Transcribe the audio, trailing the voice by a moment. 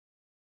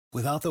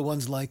Without the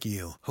ones like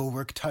you, who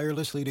work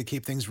tirelessly to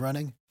keep things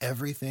running,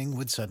 everything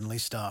would suddenly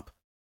stop.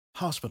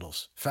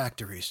 Hospitals,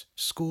 factories,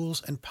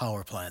 schools, and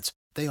power plants,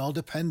 they all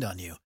depend on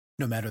you.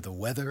 No matter the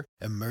weather,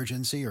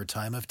 emergency, or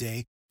time of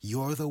day,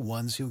 you're the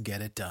ones who get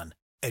it done.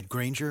 At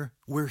Grainger,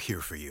 we're here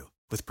for you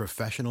with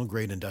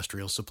professional-grade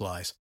industrial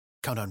supplies.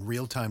 Count on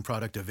real-time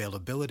product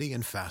availability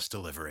and fast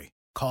delivery.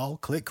 Call,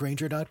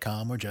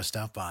 clickgrainger.com, or just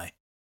stop by.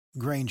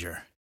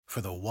 Grainger, for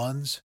the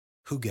ones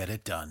who get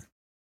it done.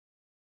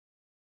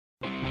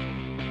 3,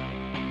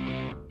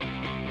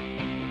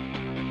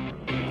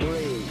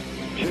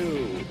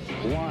 2,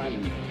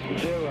 1,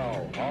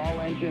 0.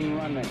 All engine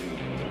running.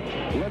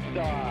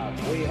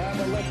 Liftoff. We have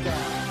a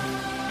liftoff.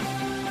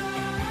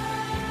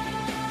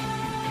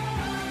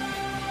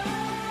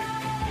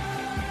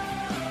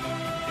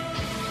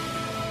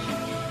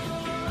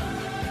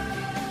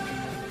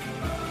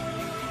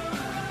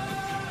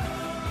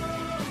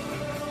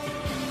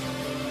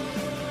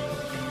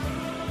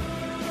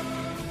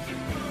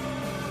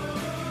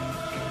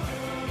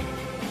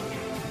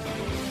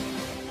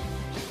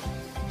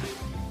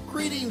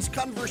 Greetings,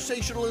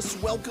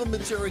 conversationalists. Welcome.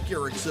 It's Erick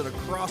Erickson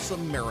across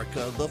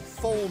America. The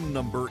phone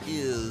number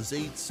is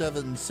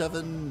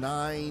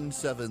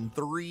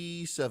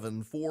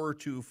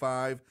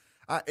 877-973-7425.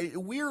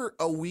 We're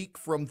a week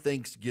from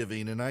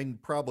Thanksgiving, and I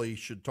probably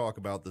should talk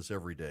about this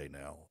every day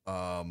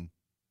now.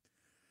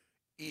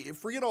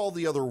 Forget all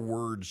the other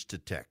words to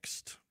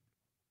text.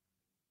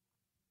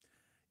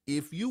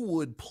 If you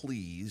would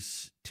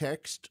please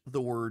text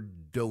the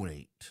word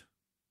donate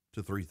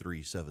to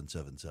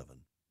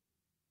 33777.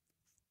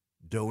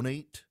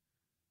 Donate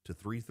to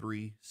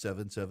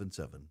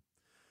 33777.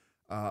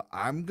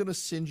 I'm going to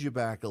send you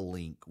back a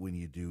link when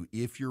you do,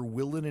 if you're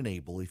willing and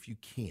able, if you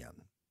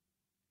can.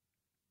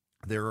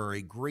 There are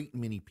a great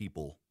many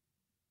people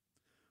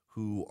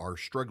who are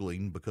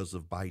struggling because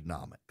of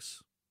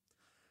Bidenomics,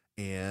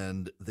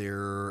 and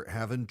they're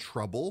having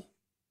trouble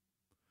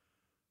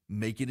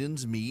making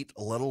ends meet,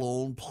 let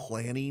alone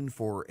planning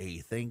for a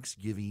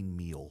Thanksgiving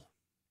meal.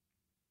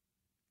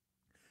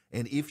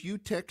 And if you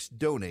text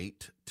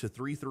donate to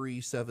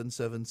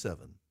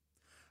 33777,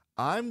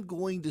 I'm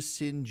going to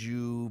send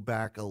you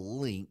back a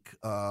link.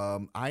 I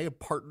have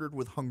partnered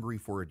with Hungry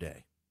for a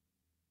Day,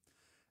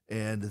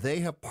 and they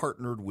have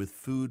partnered with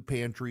food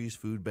pantries,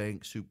 food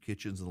banks, soup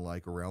kitchens, and the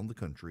like around the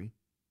country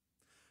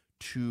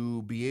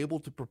to be able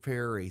to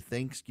prepare a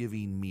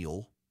Thanksgiving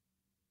meal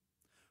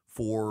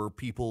for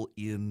people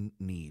in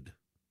need.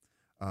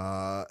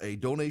 A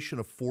donation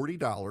of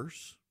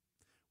 $40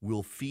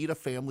 will feed a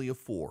family of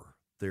 4.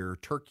 Their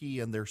turkey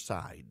and their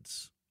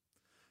sides.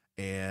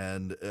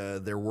 And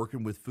they're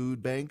working with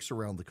food banks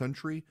around the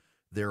country.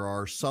 There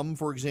are some,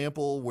 for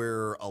example,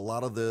 where a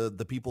lot of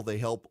the people they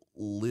help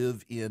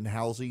live in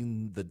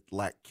housing that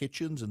lack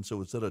kitchens. And so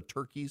instead of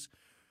turkeys,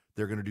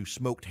 they're going to do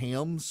smoked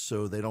hams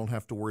so they don't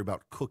have to worry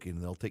about cooking.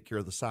 They'll take care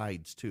of the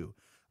sides too.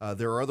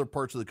 There are other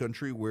parts of the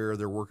country where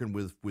they're working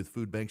with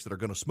food banks that are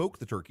going to smoke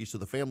the turkey so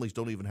the families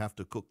don't even have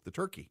to cook the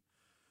turkey.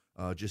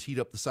 Just heat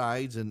up the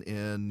sides,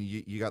 and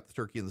you got the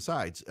turkey and the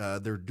sides.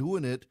 They're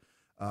doing it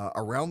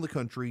around the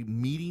country,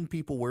 meeting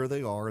people where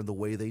they are and the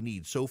way they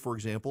need. So, for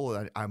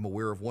example, I'm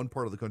aware of one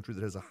part of the country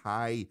that has a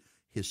high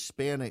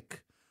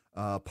Hispanic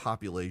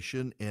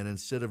population, and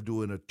instead of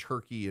doing a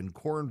turkey and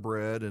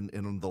cornbread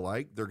and the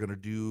like, they're going to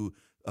do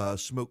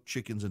smoked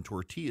chickens and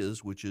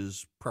tortillas, which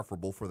is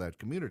preferable for that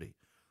community.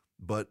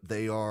 But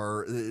they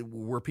are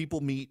where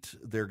people meet,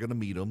 they're going to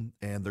meet them,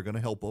 and they're going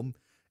to help them.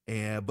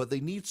 But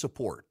they need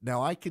support.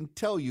 Now, I can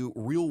tell you,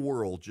 real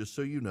world, just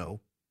so you know,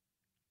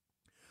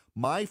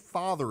 my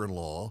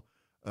father-in-law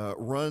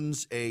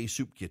runs a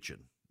soup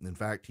kitchen. In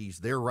fact, he's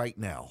there right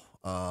now.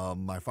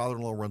 My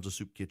father-in-law runs a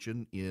soup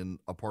kitchen in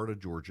a part of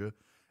Georgia,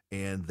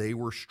 and they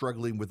were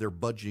struggling with their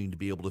budgeting to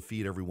be able to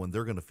feed everyone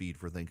they're going to feed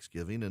for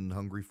Thanksgiving, and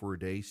Hungry for a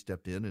Day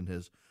stepped in and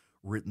has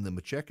written them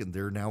a check, and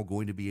they're now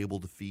going to be able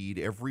to feed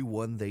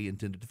everyone they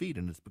intended to feed,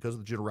 and it's because of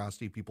the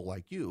generosity of people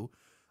like you.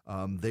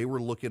 They were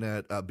looking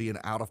at being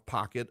out of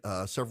pocket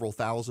several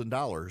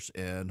 $1,000s,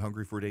 and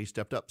Hungry for a Day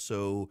stepped up.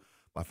 So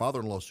my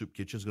father-in-law's soup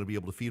kitchen is going to be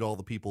able to feed all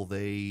the people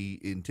they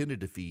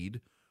intended to feed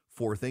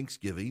for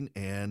Thanksgiving,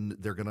 and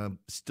they're going to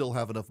still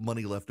have enough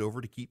money left over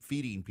to keep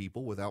feeding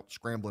people without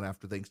scrambling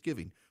after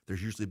Thanksgiving.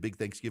 There's usually a big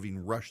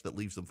Thanksgiving rush that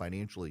leaves them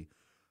financially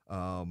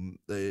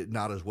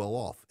not as well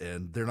off,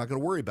 and they're not going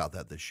to worry about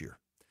that this year.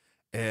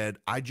 And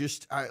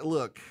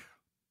look.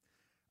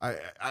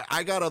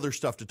 I got other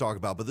stuff to talk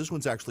about, but this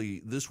one's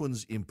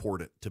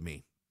important to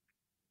me.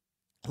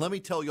 Let me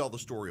tell y'all the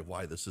story of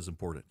why this is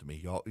important to me.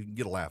 Y'all, you can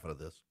get a laugh out of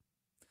this.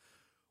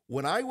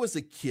 When I was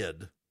a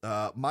kid,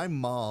 my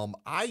mom,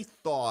 I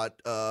thought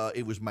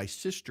it was my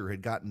sister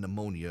had gotten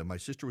pneumonia. My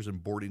sister was in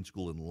boarding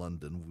school in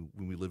London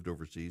when we lived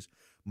overseas.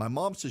 My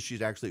mom says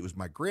it was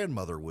my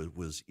grandmother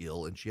was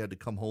ill, and she had to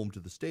come home to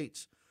the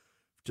States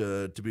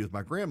to be with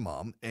my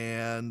grandmom.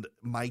 And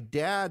my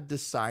dad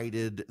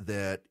decided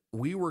that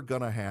we were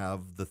going to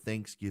have the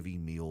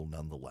Thanksgiving meal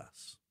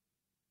nonetheless.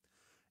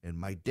 And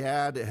my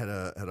dad had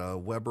a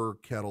Weber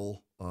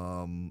kettle,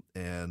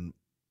 and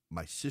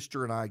My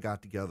sister and I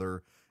got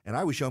together, and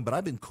I was young, but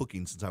I've been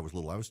cooking since I was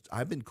little.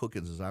 I've been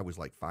cooking since I was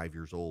like 5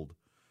 years old,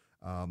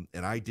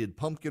 and I did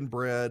pumpkin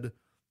bread.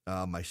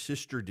 My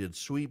sister did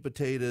sweet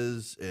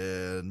potatoes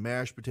and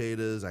mashed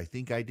potatoes. I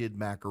think I did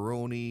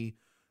macaroni.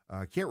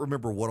 I can't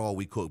remember what all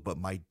we cooked, but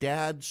my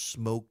dad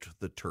smoked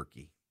the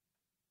turkey.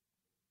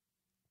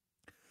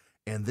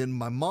 And then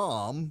my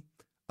mom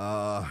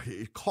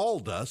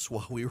called us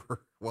while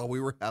we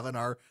were having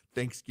our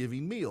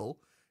Thanksgiving meal.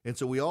 And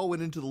so we all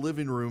went into the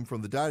living room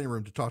from the dining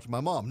room to talk to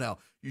my mom. Now,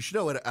 you should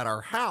know at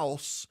our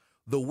house,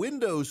 the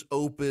windows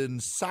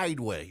open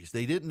sideways.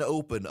 They didn't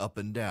open up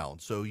and down.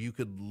 So you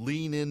could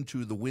lean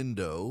into the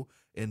window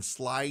and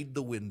slide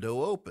the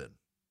window open.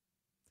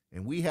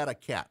 And we had a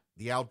cat,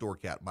 the outdoor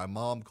cat. My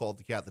mom called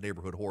the cat the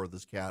neighborhood whore.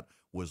 This cat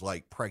was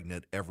like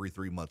pregnant every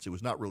 3 months. It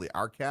was not really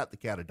our cat. The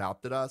cat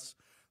adopted us.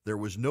 There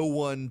was no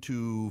one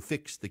to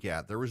fix the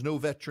cat. There was no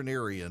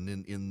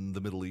veterinarian in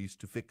the Middle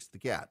East to fix the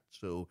cat.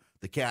 So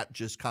the cat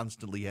just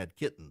constantly had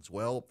kittens.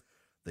 Well,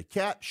 the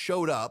cat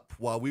showed up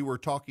while we were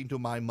talking to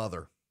my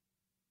mother.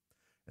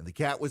 And the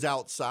cat was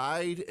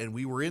outside and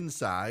we were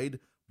inside,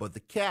 but the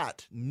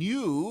cat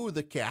knew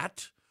the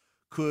cat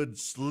could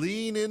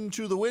lean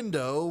into the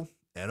window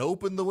and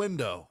open the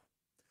window.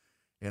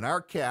 And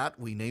our cat,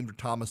 we named her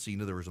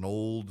Thomasina. There was an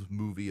old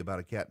movie about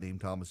a cat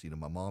named Thomasina.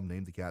 My mom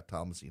named the cat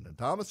Thomasina. And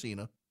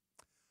Thomasina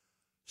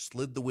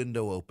slid the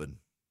window open.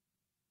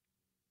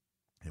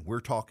 And we're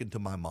talking to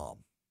my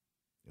mom.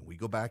 And we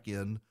go back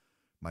in.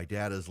 My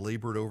dad has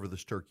labored over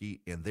this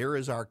turkey. And there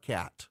is our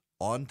cat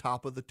on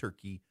top of the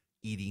turkey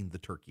eating the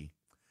turkey.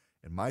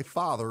 And my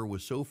father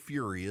was so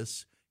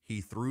furious,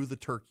 he threw the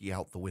turkey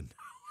out the window.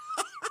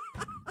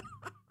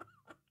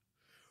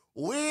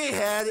 We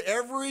had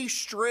every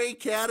stray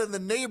cat in the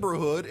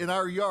neighborhood in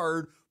our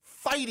yard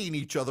fighting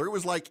each other. It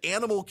was like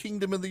Animal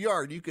Kingdom in the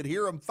yard. You could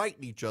hear them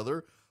fighting each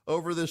other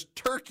over this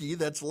turkey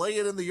that's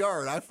laying in the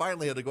yard. I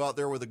finally had to go out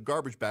there with a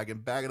garbage bag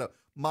and bag it up.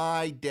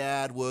 My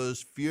dad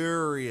was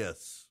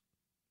furious.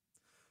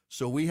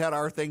 So we had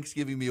our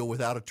Thanksgiving meal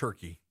without a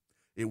turkey.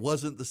 It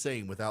wasn't the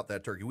same without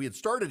that turkey. We had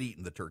started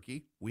eating the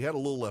turkey. We had a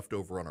little left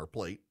over on our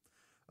plate.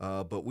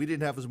 But we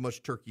didn't have as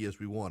much turkey as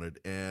we wanted.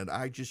 And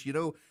I just,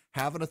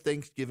 having a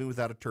Thanksgiving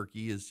without a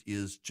turkey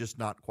is just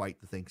not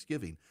quite the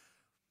Thanksgiving.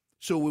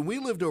 So when we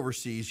lived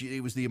overseas, it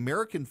was the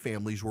American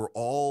families were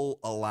all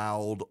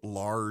allowed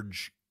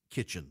large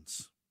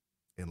kitchens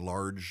and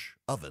large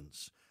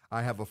ovens.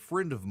 I have a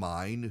friend of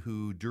mine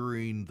who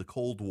during the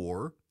Cold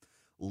War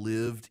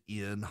lived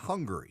in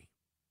Hungary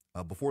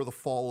before the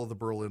fall of the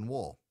Berlin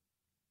Wall.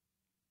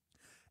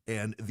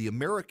 And the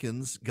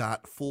Americans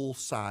got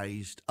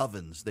full-sized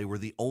ovens. They were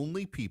the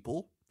only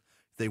people.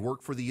 They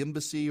worked for the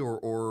embassy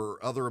or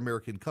other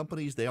American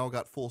companies. They all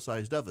got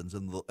full-sized ovens,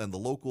 and the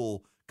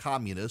local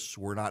communists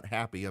were not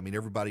happy. I mean,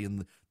 everybody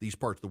in these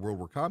parts of the world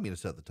were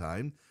communists at the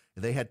time,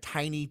 and they had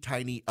tiny,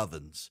 tiny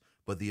ovens.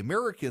 But the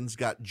Americans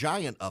got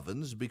giant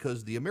ovens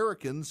because the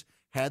Americans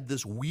had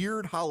this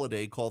weird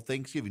holiday called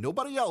Thanksgiving.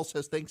 Nobody else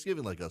has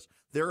Thanksgiving like us.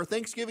 There are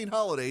Thanksgiving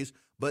holidays,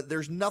 but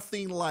there's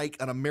nothing like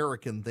an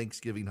American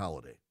Thanksgiving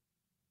holiday.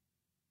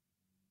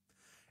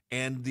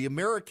 And the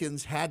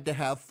Americans had to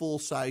have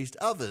full-sized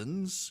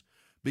ovens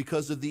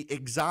because of the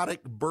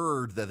exotic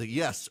bird that,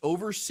 yes,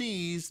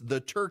 overseas, the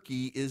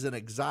turkey is an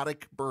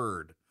exotic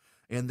bird.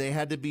 And they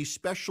had to be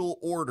special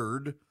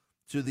ordered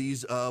to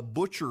these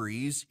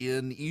butcheries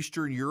in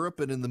Eastern Europe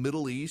and in the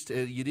Middle East.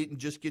 And you didn't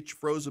just get your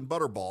frozen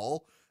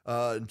butterball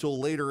until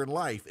later in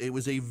life. It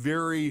was a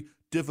very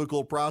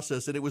difficult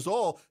process. And it was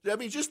all,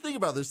 just think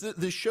about this.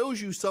 This shows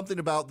you something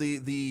about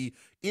the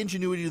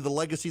ingenuity, the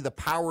legacy, the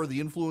power, the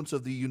influence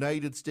of the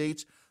United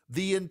States.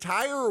 The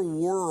entire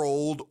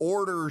world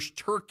orders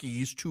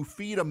turkeys to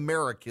feed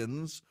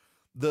Americans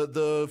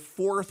the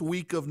fourth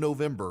week of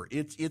November.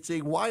 It's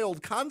a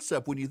wild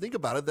concept when you think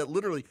about it, that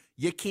literally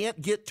you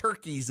can't get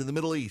turkeys in the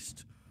Middle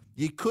East.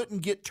 You couldn't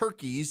get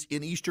turkeys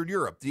in Eastern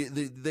Europe.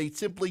 They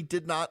simply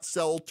did not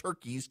sell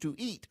turkeys to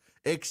eat,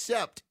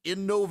 except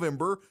in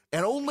November,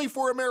 and only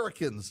for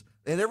Americans.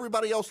 And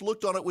everybody else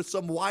looked on it with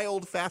some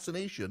wild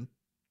fascination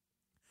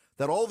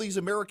that all these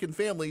American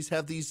families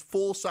have these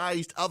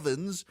full-sized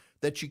ovens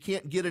that you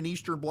can't get in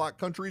Eastern Bloc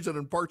countries, and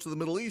in parts of the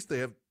Middle East, they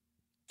have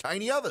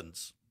tiny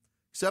ovens,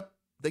 except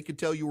they could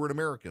tell you were an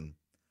American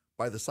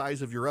by the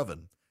size of your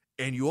oven.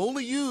 And you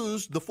only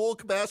use the full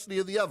capacity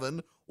of the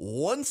oven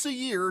once a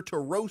year to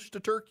roast a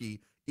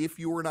turkey if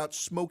you were not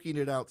smoking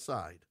it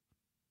outside.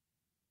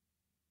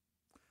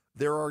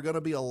 There are going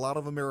to be a lot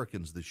of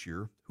Americans this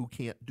year who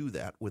can't do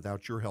that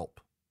without your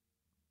help.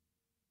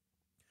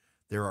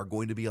 There are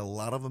going to be a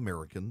lot of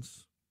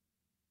Americans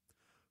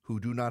who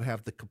do not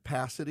have the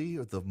capacity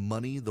or the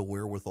money, the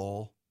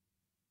wherewithal,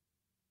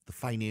 the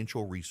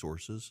financial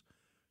resources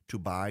to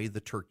buy the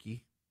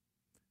turkey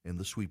and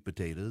the sweet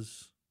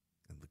potatoes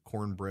and the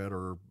cornbread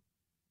or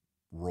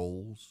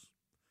rolls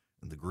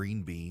and the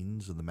green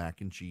beans and the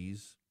mac and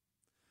cheese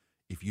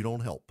if you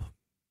don't help.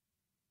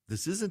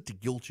 This isn't to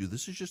guilt you.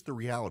 This is just the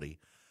reality.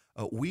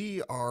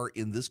 We are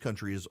in this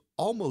country, as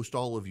almost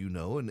all of you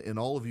know, and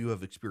all of you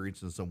have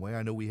experienced in some way.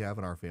 I know we have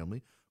in our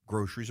family.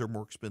 Groceries are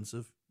more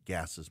expensive.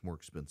 Gas is more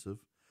expensive.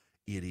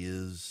 It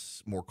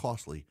is more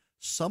costly.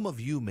 Some of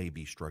you may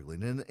be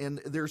struggling.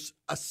 And there's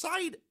a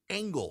side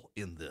angle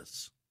in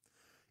this,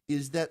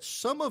 is that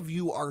some of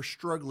you are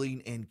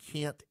struggling and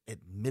can't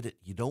admit it.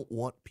 You don't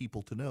want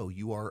people to know.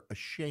 You are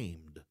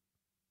ashamed.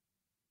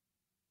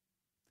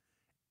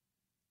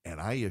 And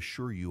I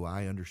assure you,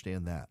 I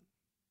understand that.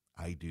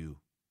 I do.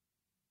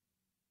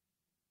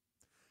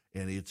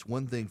 And it's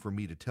one thing for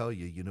me to tell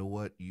you, you know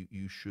what,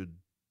 you should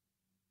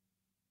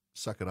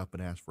suck it up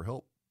and ask for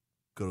help.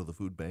 Go to the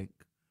food bank,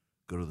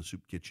 go to the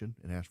soup kitchen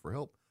and ask for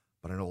help.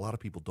 But I know a lot of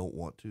people don't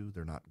want to.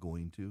 They're not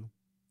going to.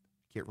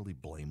 Can't really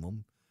blame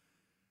them.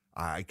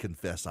 I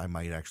confess I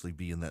might actually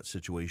be in that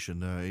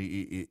situation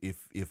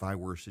if I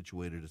were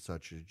situated as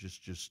such.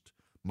 Just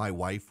my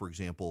wife, for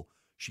example,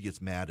 she gets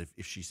mad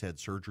if she's had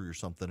surgery or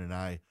something,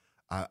 and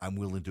I'm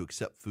willing to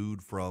accept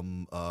food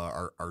from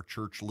our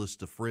church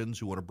list of friends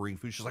who want to bring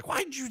food. She's like,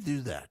 "Why did you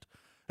do that?"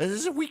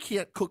 As if we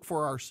can't cook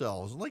for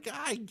ourselves. I'm like,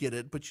 I get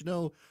it, but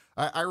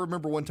I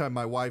remember one time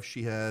my wife,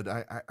 she had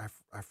I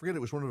forget,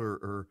 it was one of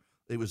her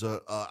it was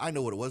I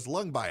know what it was,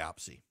 lung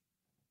biopsy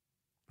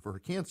for her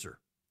cancer,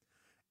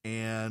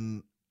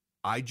 and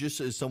I just,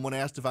 as someone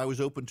asked if I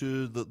was open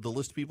to the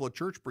list of people at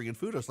church bringing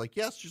food, I was like,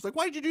 yes. She's like,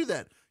 why'd you do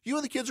that? You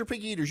and the kids are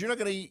picky eaters. You're not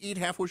going to eat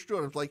half what you're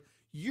doing. I was like,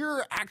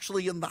 you're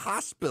actually in the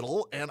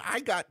hospital, and I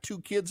got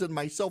 2 kids and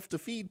myself to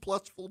feed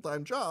plus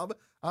full-time job.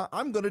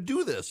 I'm going to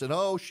do this.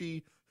 And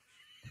she,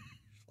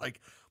 like,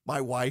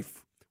 my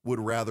wife would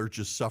rather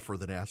just suffer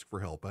than ask for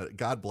help.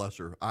 God bless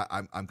her.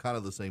 I'm kind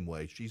of the same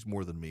way. She's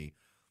more than me.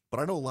 But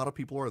I know a lot of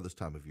people are this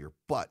time of year.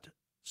 But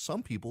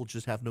some people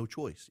just have no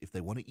choice. If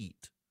they want to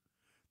eat,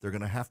 they're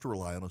going to have to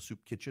rely on a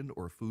soup kitchen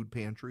or a food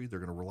pantry. They're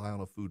going to rely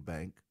on a food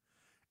bank.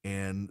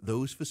 And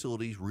those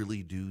facilities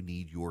really do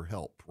need your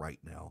help right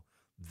now.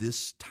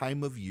 This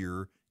time of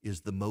year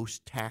is the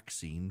most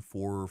taxing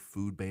for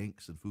food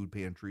banks and food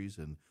pantries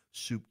and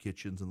soup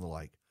kitchens and the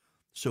like.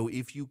 So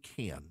if you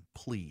can,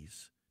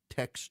 please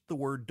text the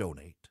word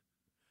donate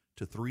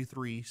to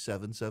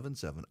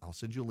 33777. I'll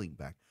send you a link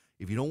back.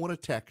 If you don't want to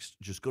text,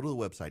 just go to the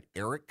website,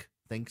 Erick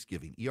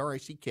Thanksgiving,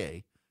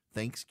 ERICK,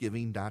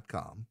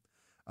 Thanksgiving.com.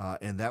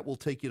 And that will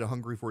take you to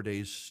Hungry for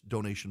Days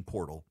donation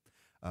portal.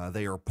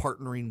 They are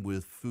partnering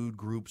with food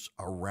groups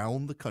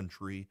around the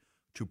country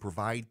to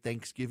provide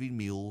Thanksgiving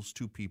meals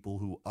to people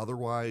who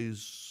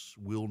otherwise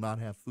will not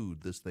have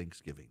food this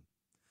Thanksgiving.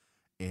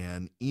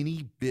 And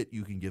any bit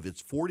you can give,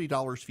 it's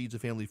 $40 feeds a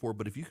family of 4,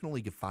 but if you can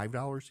only give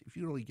 $5, if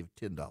you can only give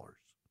 $10,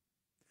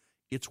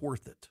 it's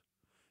worth it.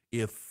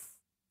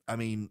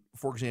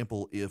 For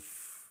example,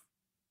 if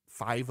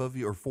 5 of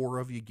you or 4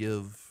 of you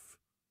give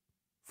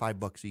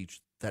 $5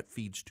 each, that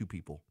feeds 2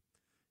 people.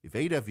 If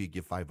 8 of you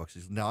give $5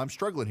 each, now I'm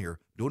struggling here,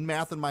 doing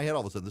math in my head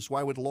all of a sudden. This is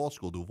why I went to law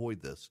school, to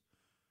avoid this.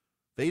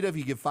 If 8 of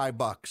you give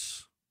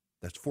 $5,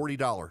 that's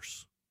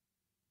 $40.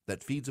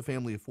 That feeds a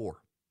family of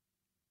 4.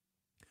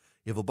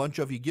 If a bunch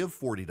of you give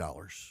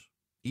 $40,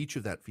 each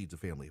of that feeds a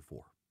family of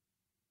 4.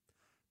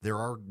 There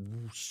are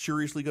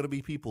seriously going to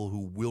be people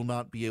who will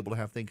not be able to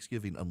have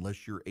Thanksgiving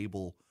unless you're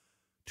able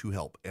to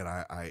help. And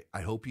I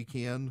hope you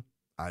can.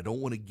 I don't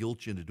want to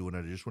guilt you into doing it.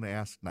 I just want to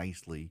ask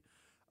nicely.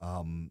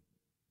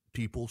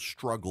 People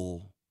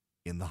struggle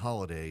in the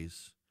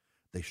holidays.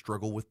 They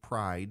struggle with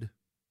pride.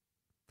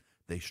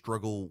 They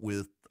struggle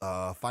with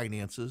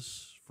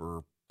finances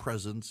for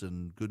presents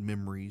and good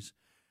memories.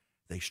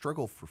 They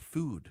struggle for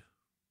food.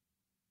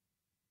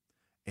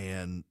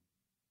 And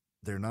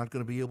they're not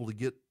going to be able to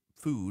get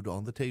food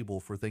on the table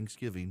for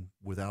Thanksgiving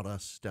without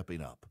us stepping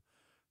up.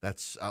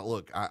 That's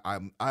look. I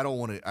don't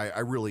want to. I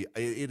really.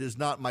 It is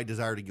not my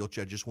desire to guilt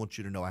you. I just want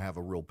you to know I have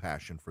a real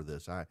passion for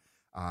this. I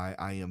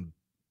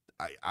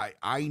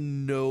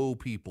know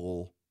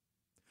people.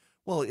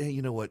 Well,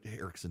 you know what,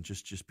 Erickson,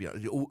 just be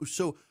honest.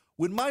 So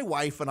when my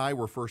wife and I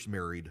were first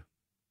married,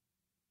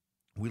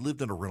 we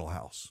lived in a rental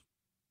house,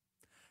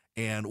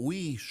 and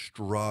we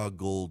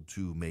struggled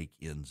to make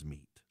ends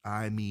meet.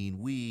 I mean,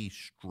 we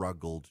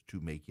struggled to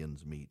make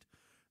ends meet.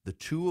 The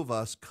two of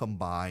us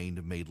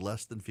combined made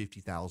less than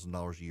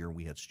 $50,000 a year.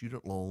 We had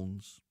student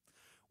loans.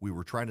 We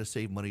were trying to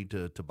save money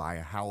to buy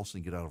a house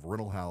and get out of a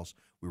rental house.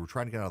 We were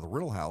trying to get out of the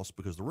rental house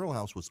because the rental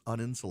house was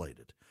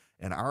uninsulated.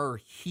 And our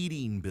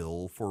heating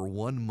bill for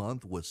 1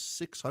 month was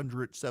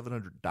 $600,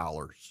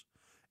 $700.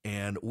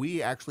 And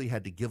we actually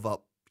had to give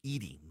up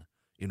eating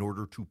in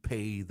order to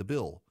pay the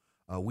bill.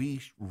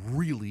 We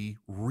really,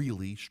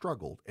 really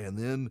struggled. And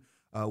then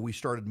we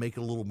started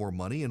making a little more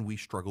money, and we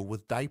struggled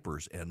with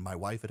diapers. And my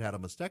wife had a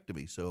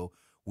mastectomy, so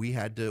we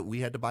had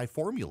to buy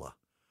formula.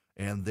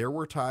 And there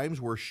were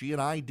times where she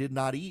and I did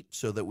not eat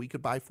so that we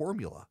could buy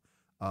formula.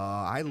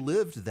 I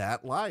lived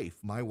that life.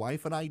 My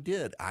wife and I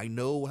did. I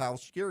know how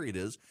scary it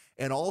is,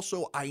 and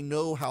also I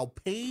know how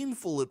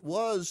painful it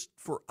was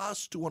for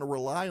us to want to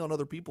rely on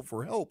other people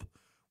for help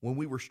when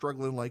we were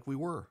struggling like we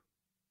were.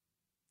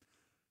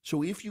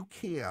 So if you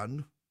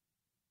can,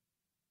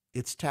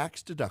 it's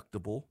tax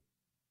deductible.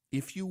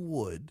 if you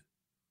would,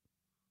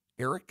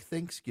 Erick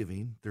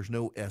Thanksgiving, there's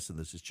no S in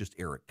this, it's just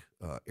Erick,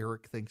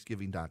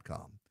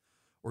 erickthanksgiving.com,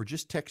 or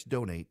just text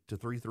donate to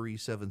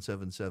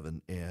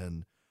 33777.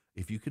 And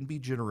if you can be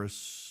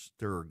generous,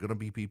 there are going to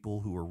be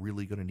people who are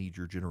really going to need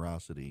your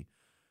generosity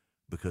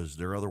because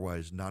they're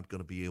otherwise not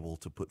going to be able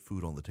to put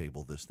food on the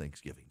table this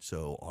Thanksgiving.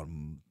 So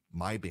on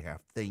my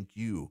behalf, thank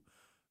you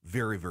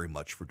very, very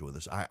much for doing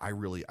this. I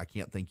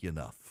can't thank you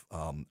enough.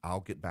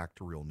 I'll get back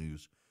to real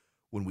news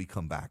when we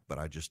come back, but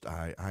I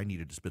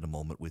needed to spend a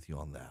moment with you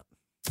on that.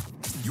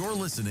 You're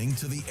listening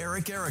to the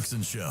Erick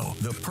Erickson Show,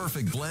 the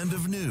perfect blend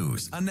of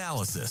news,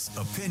 analysis,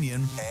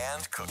 opinion,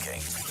 and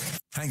cooking.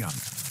 Hang on,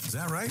 is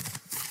that right?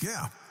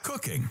 Yeah,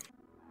 cooking.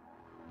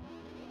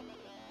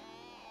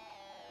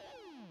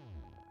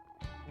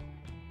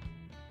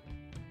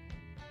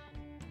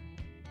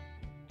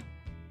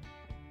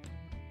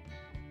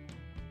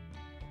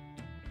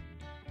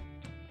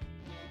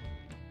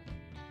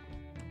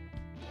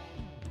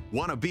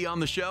 Want to be on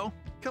the show?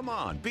 Come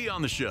on, be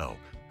on the show.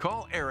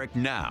 Call Erick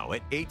now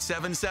at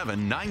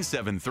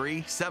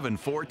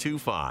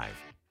 877-973-7425.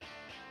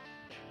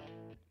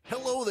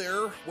 Hello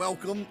there.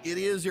 Welcome. It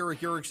is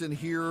Erick Erickson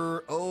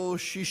here. Oh,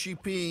 Xi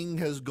Jinping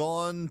has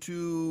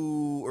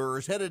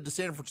is headed to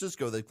San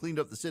Francisco. They've cleaned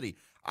up the city.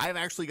 I've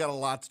actually got a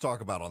lot to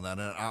talk about on that,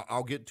 and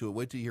I'll get to it.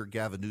 Wait till you hear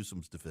Gavin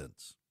Newsom's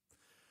defense.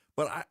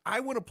 But I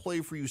want to play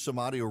for you some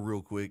audio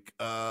real quick.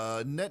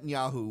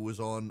 Netanyahu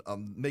was on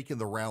making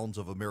the rounds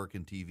of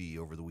American TV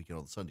over the weekend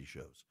on the Sunday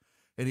shows.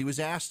 And he was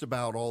asked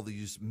about all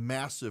these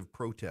massive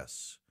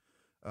protests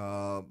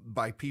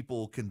by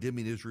people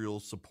condemning Israel,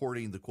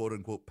 supporting the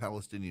quote-unquote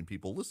Palestinian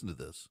people. Listen to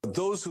this.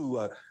 Those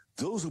who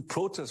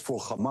protest for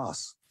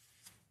Hamas,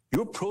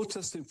 you're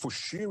protesting for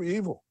sheer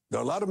evil. There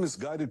are a lot of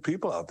misguided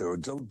people out there who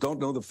don't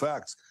know the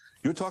facts.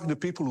 You're talking to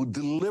people who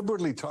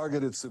deliberately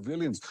targeted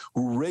civilians,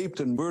 who raped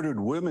and murdered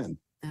women,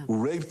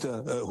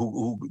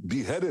 who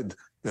beheaded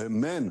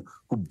men,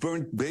 who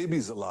burnt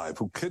babies alive,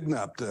 who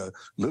kidnapped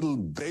little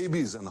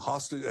babies and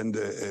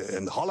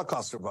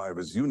Holocaust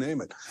survivors, you name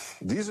it.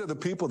 These are the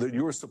people that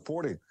you're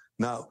supporting.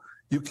 Now,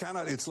 you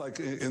cannot, it's like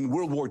in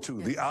World War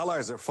II, the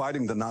Allies are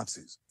fighting the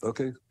Nazis,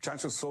 okay?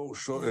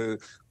 Chancellor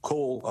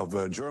Kohl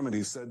of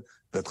Germany said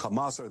that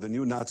Hamas are the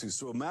new Nazis.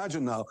 So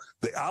imagine now,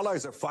 the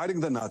Allies are fighting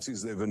the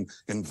Nazis. They've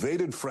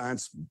invaded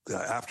France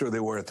after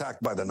they were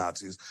attacked by the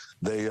Nazis.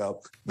 They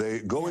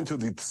go into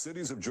the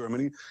cities of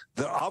Germany.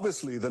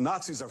 Obviously, the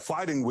Nazis are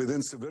fighting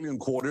within civilian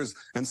quarters,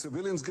 and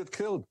civilians get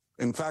killed.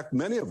 In fact,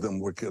 many of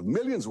them were killed.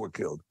 Millions were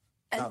killed.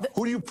 Now,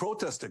 who do you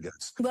protest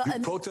against? Do you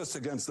protest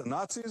against the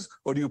Nazis,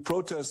 or do you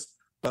protest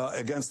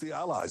against the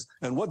Allies?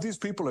 And what these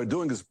people are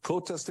doing is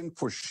protesting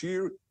for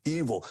sheer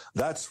evil.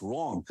 That's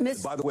wrong.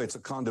 By the way, it's a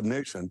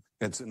condemnation.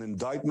 It's an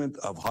indictment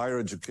of higher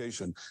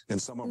education in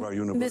some of our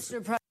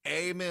universities.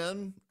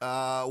 Amen.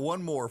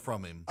 One more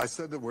from him. I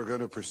said that we're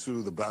going to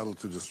pursue the battle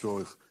to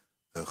destroy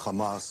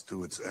Hamas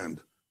to its end.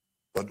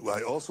 But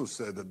I also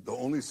said that the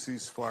only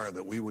ceasefire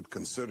that we would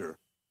consider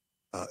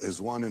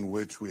is one in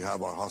which we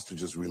have our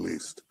hostages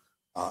released.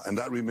 And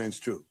that remains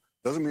true.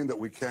 Doesn't mean that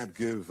we can't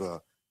give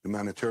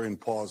humanitarian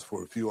pause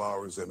for a few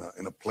hours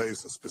in a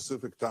place, a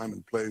specific time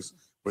and place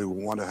where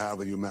we want to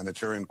have a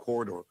humanitarian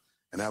corridor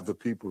and have the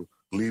people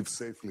leave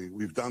safely.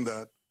 We've done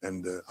that,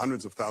 and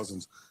hundreds of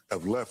thousands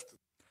have left.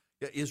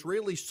 Yeah,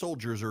 Israeli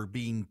soldiers are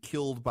being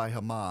killed by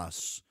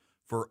Hamas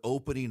for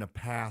opening a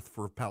path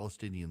for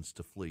Palestinians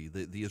to flee.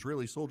 The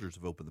Israeli soldiers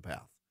have opened the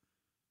path.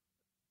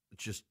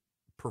 It's just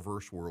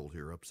perverse world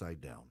here, upside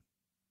down.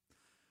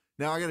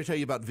 Now, I got to tell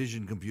you about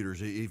Vision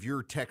Computers. If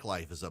your tech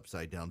life is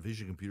upside down,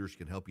 Vision Computers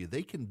can help you.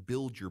 They can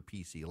build your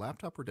PC,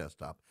 laptop or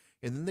desktop,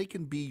 and then they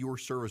can be your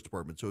service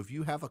department. So if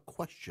you have a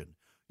question,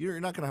 you're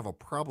not going to have a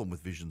problem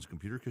with Vision's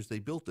computer because they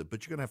built it,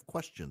 but you're going to have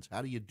questions.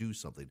 How do you do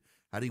something?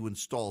 How do you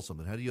install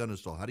something? How do you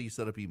uninstall? How do you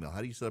set up email?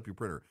 How do you set up your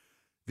printer?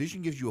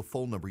 Vision gives you a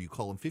phone number. You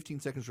call them 15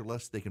 seconds or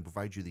less. They can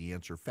provide you the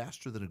answer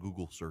faster than a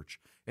Google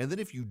search. And then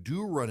if you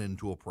do run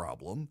into a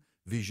problem,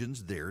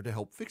 Vision's there to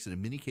help fix it.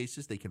 In many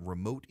cases, they can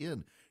remote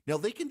in. Now,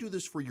 they can do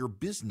this for your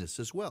business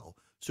as well.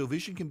 So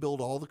Vision can build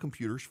all the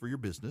computers for your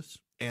business,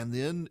 and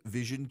then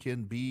Vision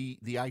can be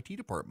the IT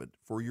department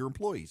for your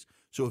employees.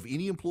 So if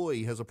any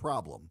employee has a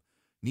problem,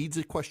 needs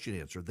a question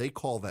answered, they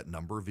call that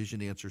number.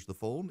 Vision answers the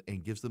phone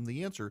and gives them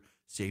the answer.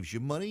 Saves you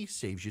money,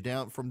 saves you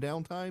from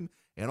downtime,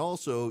 and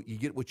also you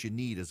get what you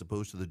need as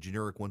opposed to the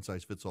generic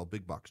one-size-fits-all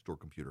big box store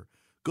computer.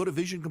 Go to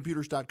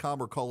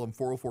visioncomputers.com or call them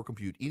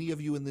 404-COMPUTE. Any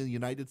of you in the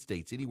United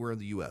States, anywhere in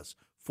the U.S.,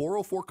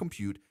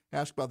 404-COMPUTE.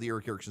 Ask about the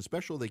Erick Erickson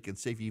special. They can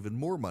save you even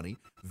more money.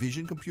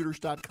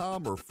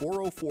 Visioncomputers.com or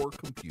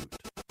 404-COMPUTE.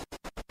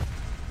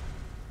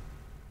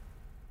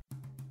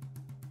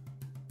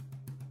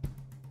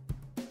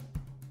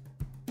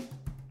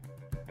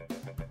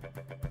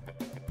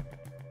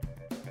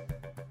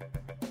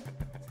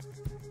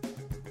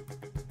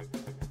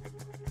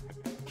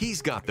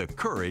 He's got the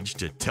courage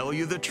to tell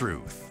you the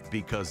truth,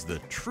 because the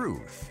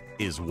truth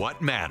is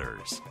what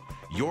matters.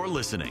 You're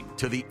listening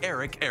to the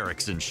Erick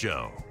Erickson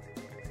Show.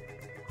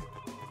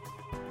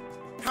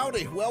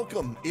 Howdy,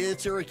 welcome.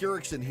 It's Erick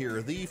Erickson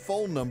here. The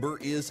phone number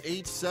is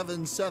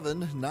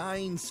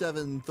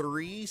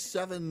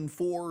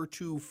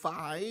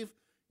 877-973-7425.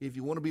 If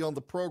you want to be on the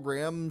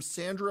program,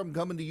 Sandra, I'm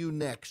coming to you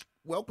next.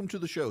 Welcome to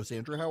the show,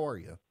 Sandra. How are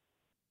you?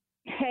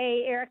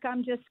 Hey, Eric,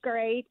 I'm just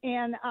great,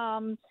 and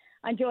I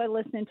enjoy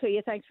listening to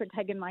you. Thanks for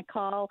taking my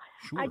call.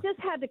 Sure. I just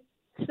had to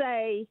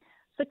say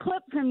the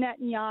clip from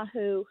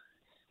Netanyahu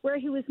where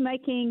he was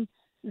making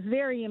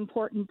very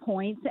important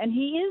points, and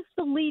he is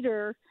the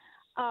leader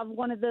of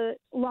one of the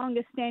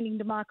longest-standing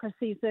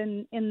democracies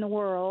in the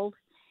world.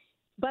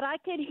 But I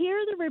could hear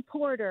the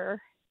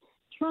reporter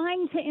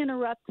trying to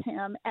interrupt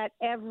him at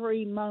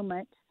every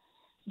moment,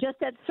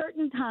 just at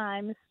certain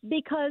times,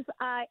 because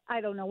I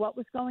don't know what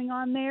was going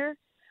on there,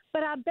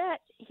 but I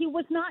bet he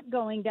was not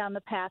going down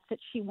the path that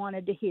she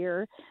wanted to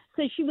hear,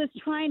 so she was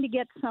trying to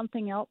get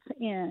something else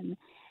in.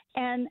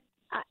 And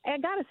I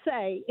got to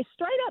say,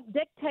 straight-up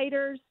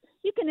dictators,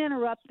 you can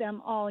interrupt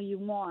them all you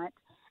want.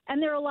 And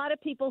there are a lot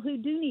of people who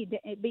do need to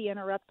be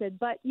interrupted.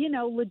 But, you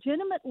know,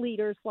 legitimate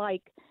leaders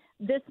like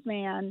this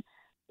man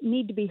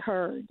need to be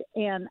heard.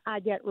 And I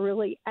get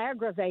really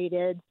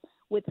aggravated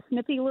with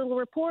snippy little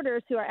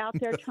reporters who are out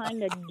there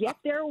trying to get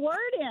their word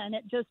in.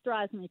 It just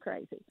drives me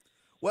crazy.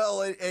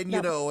 Well, and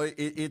you know,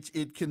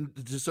 it can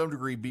to some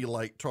degree be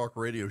like talk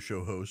radio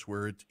show hosts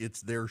where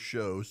it's their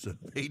show, so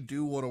they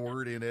do want a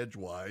word in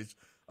edgewise,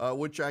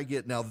 which I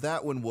get. Now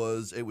that one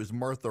was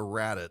Martha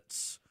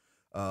Raddatz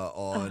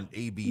on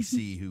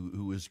ABC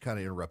who was kind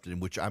of interrupted him,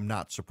 which I'm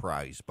not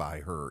surprised by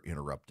her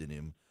interrupting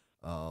him.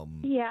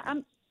 Yeah,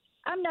 I'm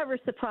never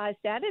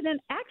surprised at it, and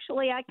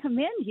actually I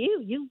commend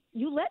you.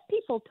 You let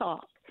people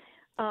talk.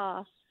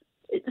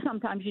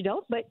 Sometimes you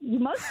don't, but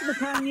most of the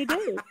time you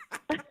do.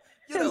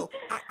 You know,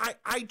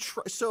 I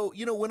try. So,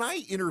 you know, when I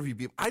interview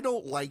people, I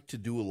don't like to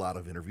do a lot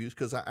of interviews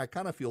because I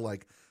kind of feel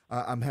like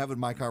I'm having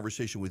my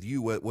conversation with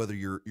you, whether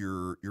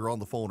you're on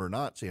the phone or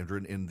not, Sandra,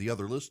 and the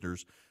other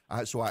listeners.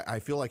 So I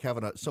feel like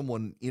having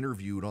someone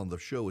interviewed on the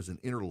show is an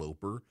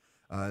interloper,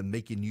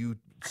 making you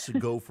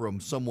go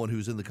from someone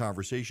who's in the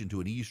conversation to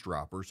an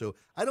eavesdropper. So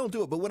I don't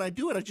do it. But when I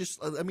do it,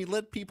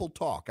 let people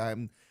talk.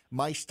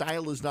 My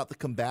style is not the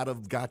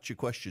combative gotcha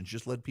questions.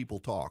 Just let people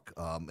talk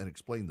and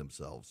explain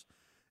themselves.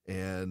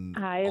 And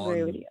I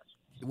agree with you.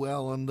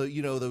 Well, on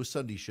those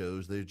Sunday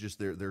shows,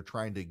 they're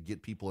trying to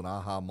get people in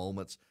aha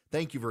moments.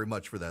 Thank you very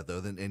much for that, though,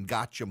 and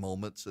gotcha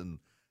moments, and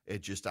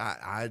it just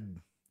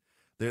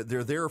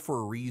they're there for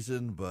a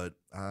reason. But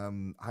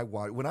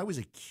when I was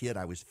a kid,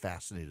 I was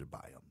fascinated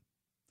by them.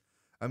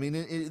 I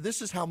mean,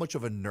 this is how much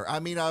of a nerd. I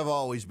mean, I've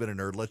always been a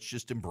nerd. Let's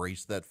just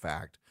embrace that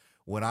fact.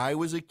 When I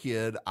was a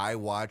kid, I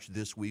watched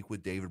This Week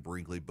with David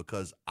Brinkley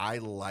because I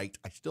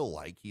still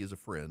like, he is a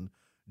friend,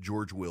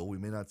 George Will. We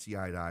may not see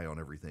eye to eye on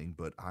everything,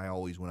 but I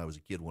always, when I was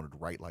a kid, wanted to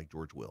write like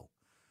George Will,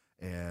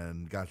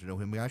 and got to know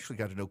him. We actually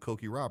got to know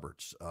Cokie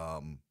Roberts,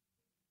 and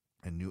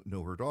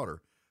know her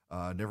daughter.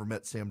 Never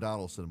met Sam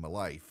Donaldson in my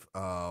life,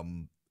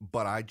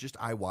 but I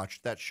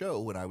watched that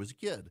show when I was a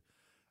kid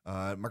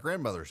at my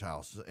grandmother's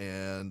house,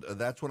 and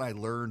that's when I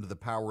learned the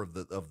power of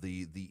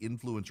the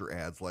influencer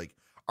ads like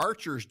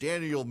Archer's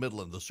Daniel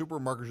Midland, the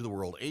supermarkets of the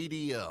world,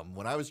 ADM.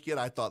 When I was a kid,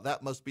 I thought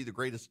that must be the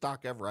greatest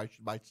stock ever. I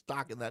should buy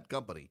stock in that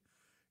company.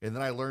 And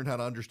then I learned how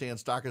to understand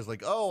stock as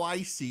like, oh,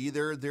 I see,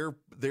 they're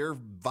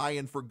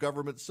vying for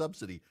government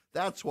subsidy.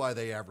 That's why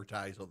they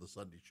advertise on the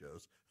Sunday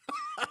shows.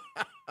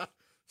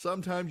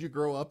 Sometimes you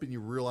grow up and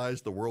you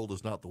realize the world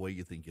is not the way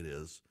you think it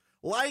is.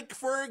 Like,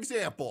 for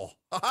example,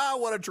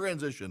 what a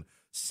transition.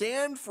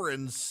 San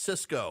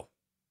Francisco.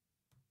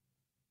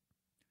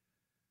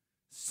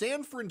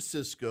 San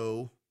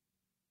Francisco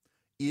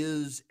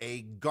is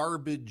a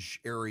garbage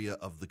area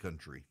of the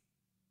country.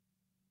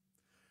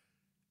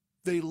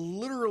 They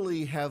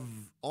literally have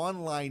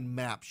online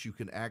maps you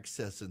can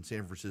access in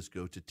San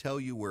Francisco to tell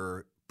you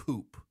where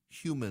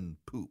human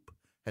poop,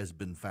 has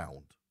been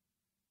found.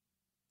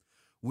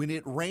 When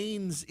it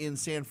rains in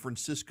San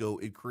Francisco,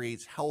 it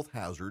creates health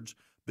hazards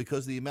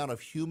because of the amount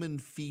of human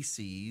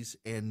feces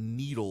and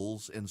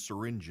needles and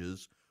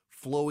syringes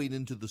flowing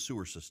into the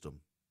sewer system.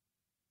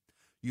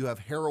 You have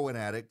heroin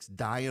addicts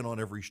dying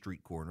on every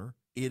street corner.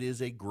 It is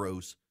a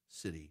gross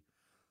city.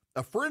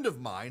 A friend of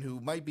mine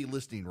who might be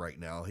listening right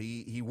now,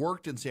 he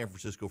worked in San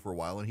Francisco for a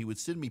while, and he would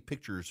send me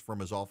pictures from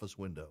his office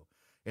window.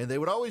 And they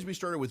would always be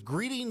started with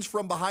greetings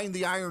from behind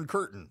the Iron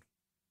Curtain.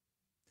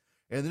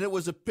 And then it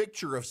was a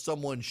picture of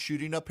someone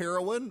shooting up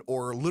heroin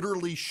or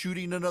literally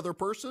shooting another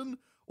person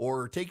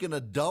or taking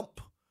a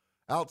dump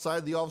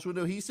outside the office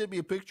window. He sent me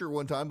a picture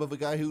one time of a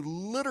guy who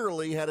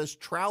literally had his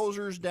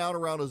trousers down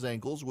around his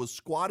ankles, was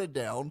squatted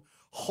down,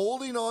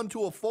 holding on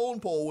to a phone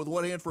pole with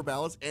one hand for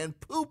balance, and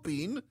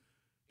pooping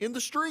in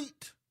the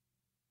street.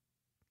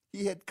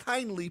 He had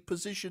kindly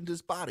positioned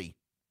his body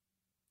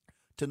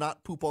to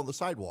not poop on the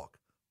sidewalk,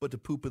 but to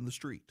poop in the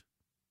street.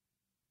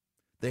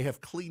 They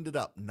have cleaned it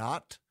up,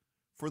 not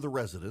for the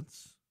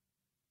residents,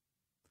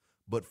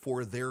 but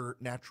for their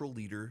natural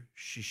leader,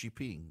 Xi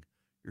Jinping.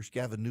 Here's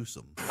Gavin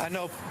Newsom. I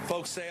know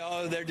folks say,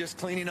 oh, they're just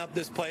cleaning up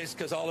this place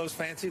because all those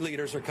fancy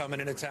leaders are coming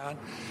into town.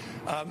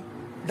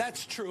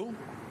 That's true,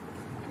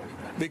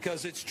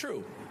 because it's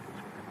true.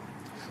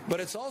 But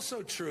it's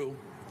also true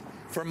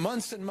for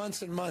months and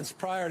months and months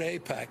prior to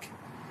APEC,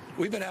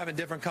 we've been having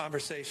different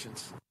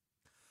conversations.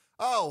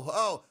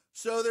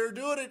 So they're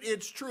doing it.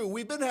 It's true.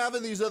 We've been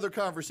having these other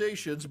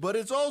conversations, but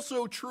it's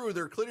also true.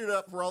 They're cleaning it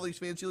up for all these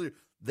fancy leaders.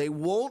 They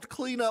won't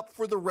clean up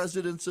for the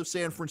residents of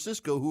San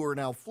Francisco who are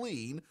now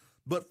fleeing,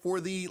 but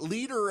for the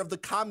leader of the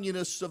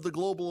communists of the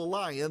Global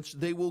Alliance,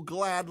 they will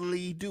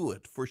gladly do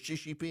it for Xi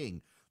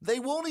Jinping. They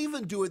won't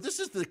even do it. This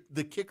is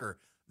the kicker.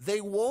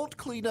 They won't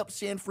clean up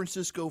San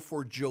Francisco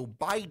for Joe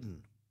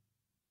Biden,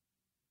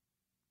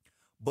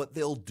 but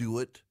they'll do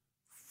it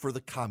for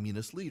the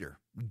communist leader.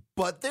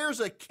 But there's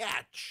a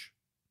catch.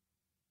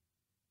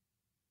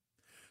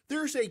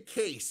 There's a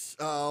case.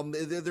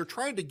 They're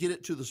trying to get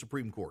it to the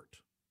Supreme Court.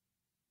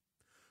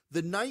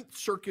 The Ninth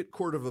Circuit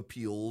Court of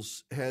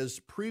Appeals has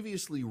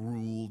previously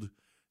ruled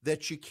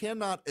that you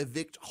cannot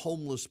evict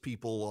homeless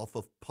people off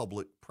of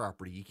public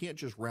property. You can't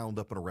just round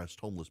up and arrest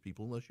homeless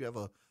people unless you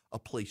have a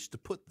place to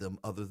put them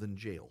other than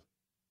jail.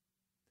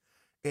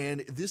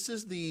 And this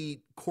is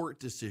the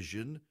court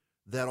decision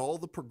that all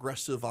the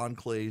progressive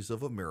enclaves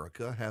of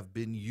America have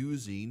been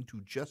using to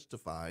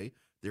justify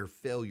their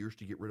failures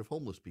to get rid of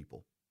homeless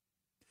people.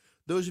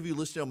 Those of you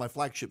listening on my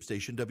flagship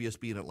station,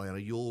 WSB in Atlanta,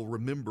 you'll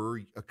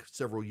remember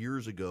several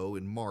years ago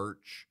in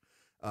March,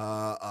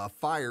 a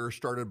fire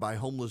started by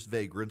homeless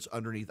vagrants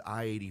underneath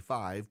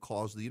I-85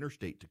 caused the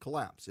interstate to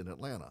collapse in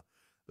Atlanta.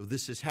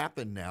 This has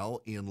happened now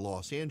in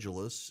Los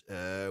Angeles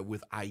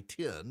with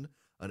I-10,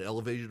 an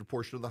elevated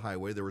portion of the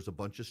highway. There was a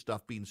bunch of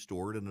stuff being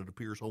stored, and it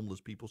appears homeless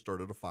people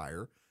started a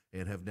fire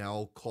and have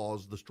now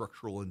caused the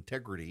structural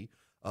integrity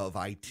of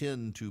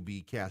I-10 to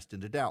be cast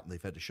into doubt, and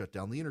they've had to shut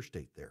down the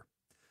interstate there.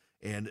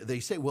 And they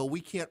say, well, we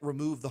can't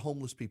remove the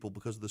homeless people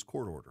because of this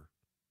court order.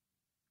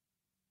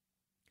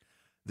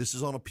 This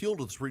is on appeal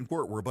to the Supreme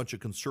Court, where a bunch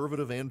of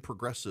conservative and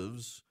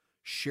progressives,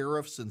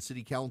 sheriffs and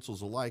city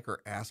councils alike,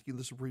 are asking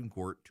the Supreme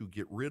Court to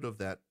get rid of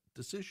that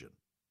decision.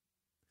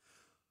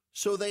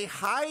 So they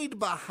hide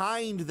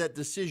behind that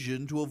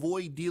decision to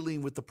avoid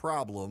dealing with the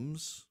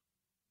problems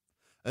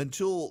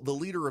until the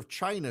leader of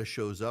China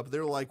shows up.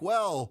 They're like,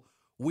 well,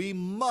 we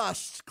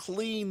must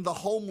clean the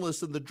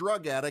homeless and the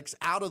drug addicts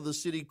out of the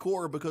city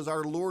core because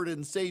our Lord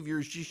and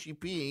Savior Xi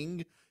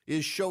Jinping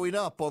is showing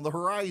up on the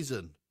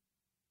horizon.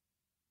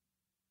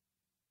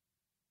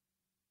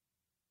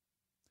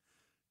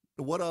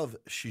 What of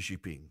Xi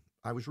Jinping?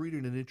 I was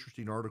reading an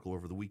interesting article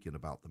over the weekend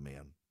about the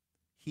man.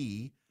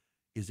 He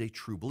is a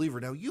true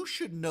believer. Now, you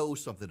should know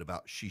something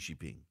about Xi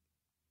Jinping.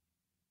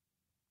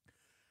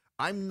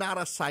 I'm not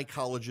a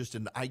psychologist,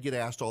 and I get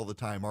asked all the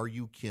time, are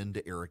you kin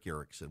to Erick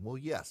Erickson? Well,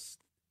 yes.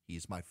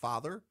 He's my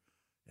father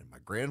and my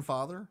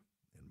grandfather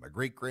and my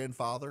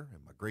great-grandfather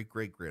and my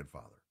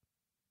great-great-grandfather.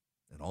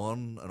 And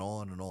on and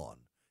on and on.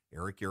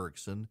 Erick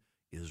Erickson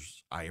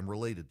I am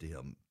related to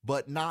him,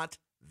 but not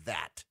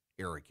that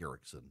Erick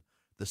Erickson,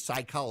 the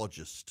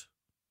psychologist,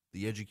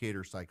 the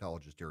educator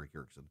psychologist Erick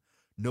Erickson.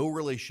 No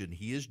relation.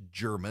 He is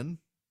German.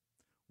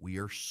 We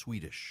are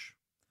Swedish.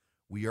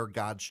 We are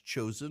God's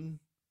chosen.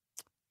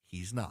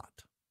 He's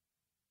not.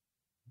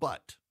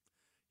 But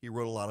he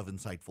wrote a lot of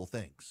insightful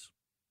things.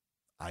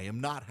 I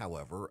am not,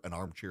 however, an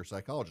armchair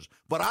psychologist,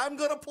 but I'm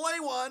going to play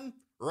one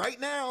right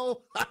now.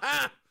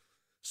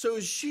 So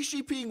Xi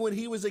Jinping, when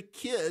he was a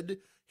kid,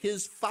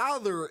 his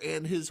father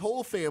and his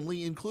whole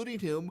family, including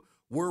him,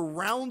 were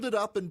rounded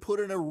up and put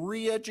in a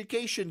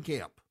re-education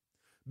camp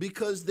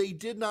because they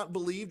did not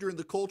believe during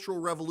the Cultural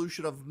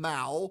Revolution of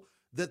Mao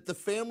that the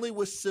family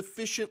was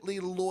sufficiently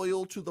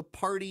loyal to the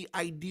party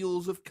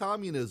ideals of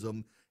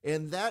communism.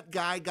 And that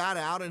guy got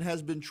out and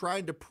has been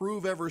trying to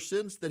prove ever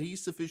since that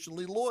he's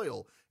sufficiently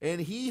loyal.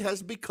 And he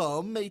has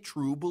become a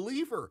true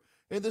believer.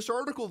 And this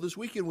article this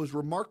weekend was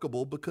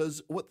remarkable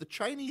because what the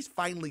Chinese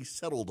finally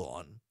settled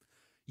on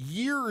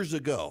years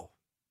ago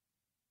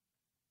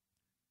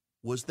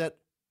was that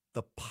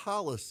the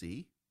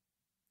policy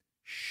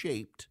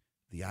shaped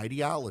the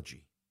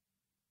ideology.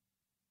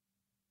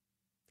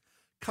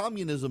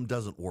 Communism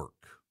doesn't work.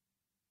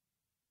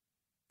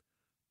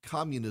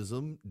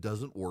 Communism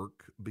doesn't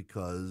work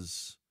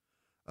because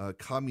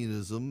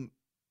communism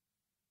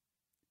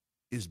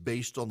is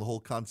based on the whole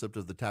concept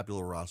of the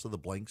tabula rasa, the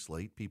blank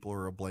slate. People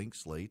are a blank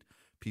slate.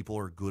 People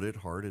are good at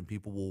heart, and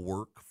people will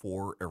work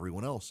for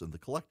everyone else in the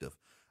collective.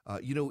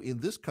 In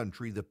this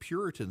country, the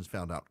Puritans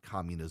found out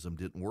communism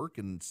didn't work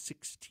in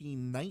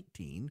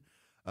 1619.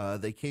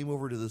 They came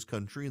over to this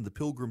country, and the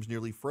Pilgrims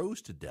nearly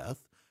froze to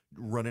death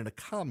running a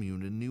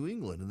commune in New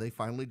England. And they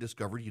finally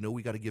discovered,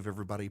 we got to give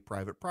everybody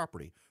private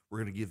property. We're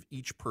going to give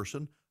each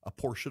person a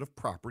portion of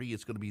property.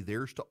 It's going to be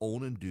theirs to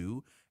own and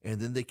do, and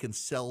then they can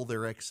sell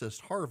their excess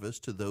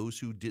harvest to those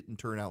who didn't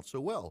turn out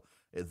so well.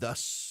 It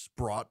thus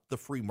brought the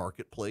free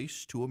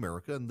marketplace to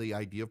America and the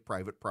idea of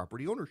private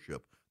property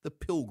ownership. The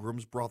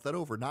Pilgrims brought that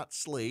over, not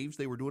slaves.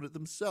 They were doing it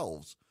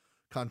themselves,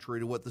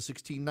 contrary to what the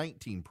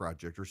 1619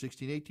 Project or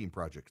 1618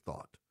 Project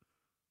thought.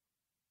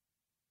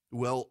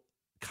 Well,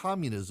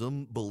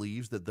 communism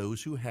believes that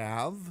those who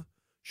have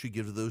should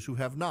give to those who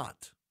have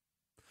not.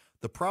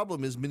 The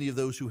problem is many of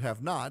those who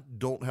have not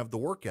don't have the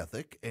work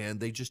ethic, and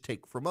they just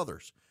take from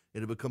others.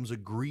 And it becomes a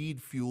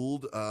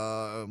greed-fueled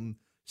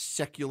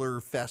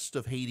secular fest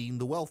of hating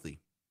the wealthy.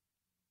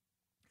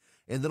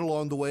 And then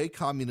along the way,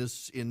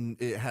 communists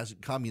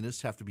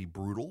have to be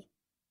brutal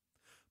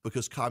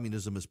because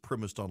communism is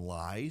premised on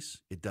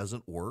lies. It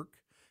doesn't work.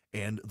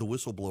 And the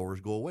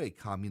whistleblowers go away.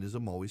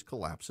 Communism always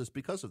collapses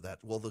because of that.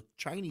 Well, the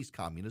Chinese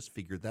communists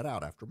figured that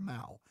out after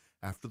Mao,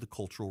 after the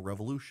Cultural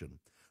Revolution.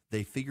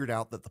 They figured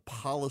out that the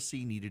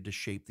policy needed to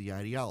shape the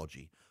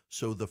ideology.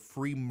 So the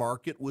free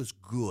market was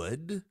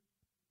good.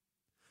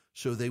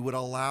 So they would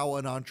allow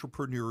an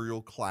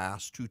entrepreneurial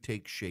class to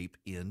take shape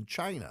in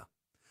China.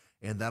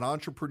 And that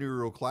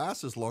entrepreneurial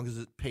class, as long as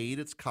it paid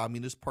its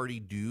Communist Party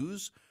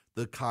dues,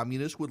 the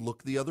communists would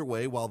look the other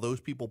way while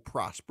those people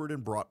prospered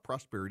and brought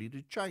prosperity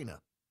to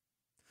China.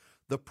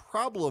 The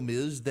problem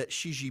is that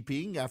Xi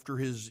Jinping, after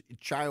his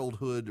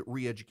childhood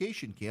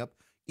re-education camp,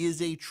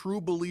 is a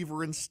true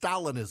believer in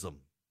Stalinism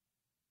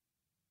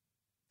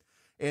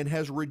and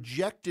has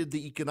rejected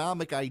the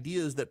economic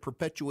ideas that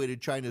perpetuated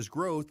China's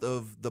growth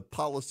of the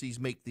policies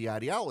make the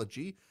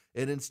ideology,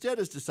 and instead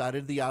has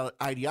decided the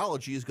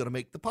ideology is going to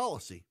make the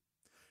policy.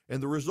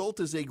 And the result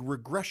is a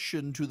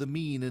regression to the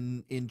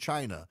mean in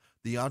China.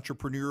 The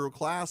entrepreneurial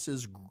class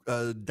is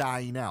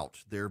dying out.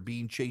 They're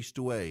being chased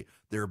away.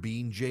 They're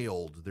being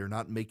jailed. They're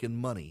not making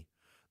money.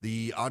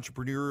 The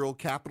entrepreneurial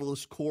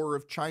capitalist core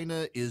of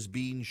China is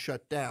being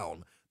shut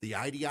down. The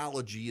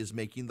ideology is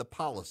making the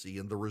policy,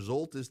 and the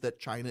result is that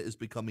China is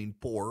becoming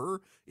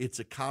poorer, its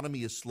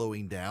economy is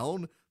slowing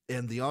down,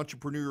 and the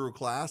entrepreneurial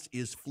class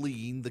is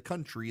fleeing the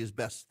country as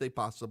best they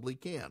possibly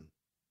can.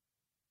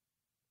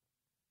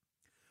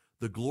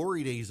 The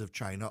glory days of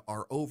China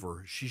are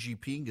over. Xi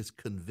Jinping is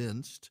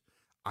convinced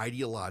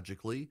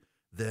ideologically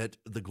that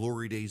the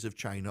glory days of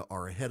China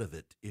are ahead of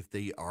it if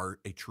they are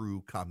a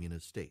true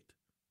communist state.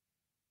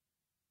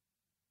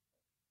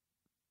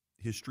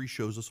 History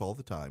shows us all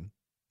the time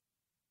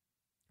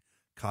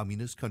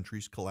communist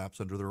countries collapse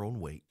under their own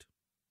weight.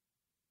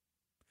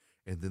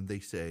 And then they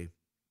say,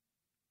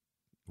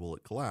 well,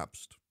 it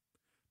collapsed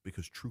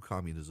because true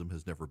communism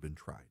has never been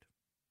tried.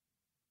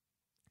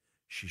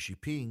 Xi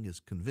Jinping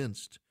is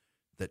convinced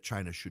that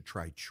China should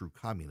try true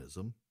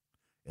communism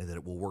and that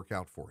it will work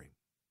out for him.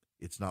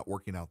 It's not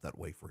working out that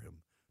way for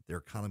him. Their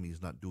economy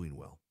is not doing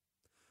well.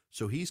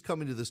 So he's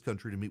coming to this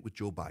country to meet with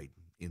Joe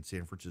Biden in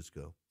San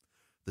Francisco.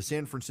 The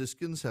San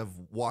Franciscans have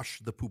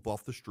washed the poop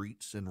off the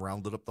streets and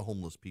rounded up the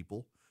homeless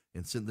people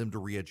and sent them to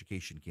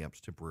re-education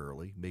camps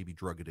temporarily, maybe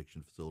drug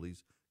addiction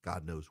facilities,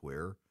 God knows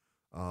where,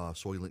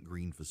 Soylent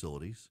Green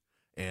facilities,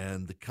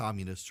 and the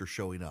communists are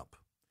showing up.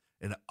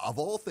 And of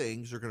all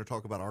things, they're going to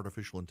talk about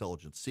artificial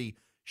intelligence. See,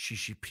 Xi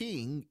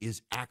Jinping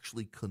is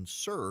actually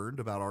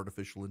concerned about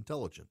artificial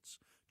intelligence,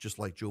 just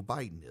like Joe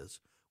Biden is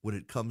when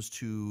it comes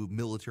to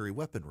military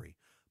weaponry,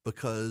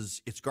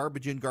 because it's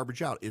garbage in,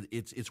 garbage out.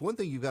 It's one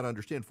thing you've got to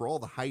understand. For all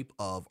the hype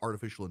of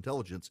artificial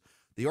intelligence,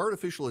 the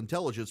artificial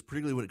intelligence,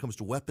 particularly when it comes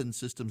to weapon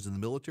systems in the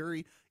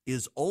military,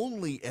 is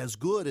only as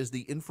good as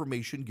the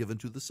information given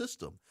to the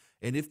system.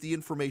 And if the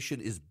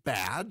information is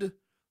bad,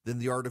 then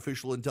the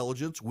artificial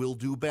intelligence will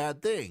do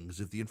bad things.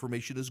 If the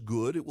information is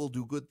good, it will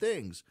do good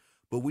things.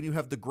 But when you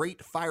have the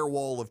great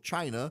firewall of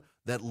China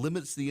that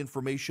limits the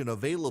information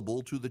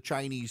available to the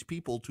Chinese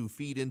people to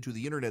feed into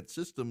the internet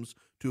systems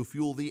to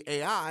fuel the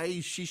AI,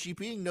 Xi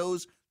Jinping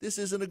knows this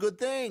isn't a good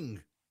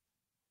thing.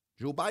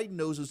 Joe Biden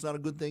knows it's not a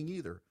good thing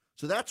either.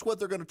 So that's what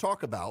they're going to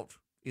talk about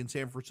in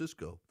San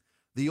Francisco.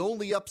 The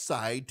only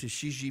upside to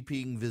Xi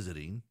Jinping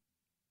visiting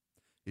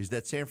is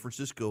that San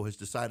Francisco has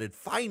decided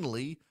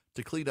finally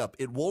to clean up.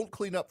 It won't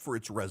clean up for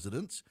its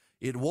residents.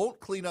 It won't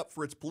clean up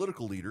for its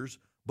political leaders.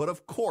 But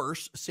of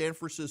course, San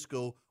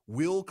Francisco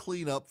will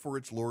clean up for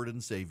its Lord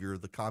and Savior,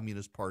 the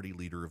Communist Party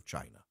leader of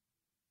China.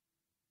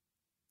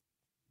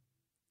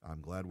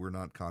 I'm glad we're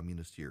not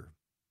communist here,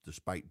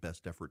 despite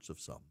best efforts of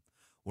some.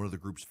 One of the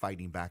groups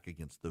fighting back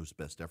against those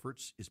best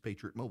efforts is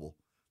Patriot Mobile.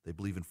 They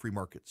believe in free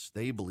markets.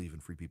 They believe in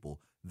free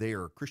people. They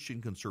are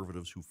Christian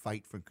conservatives who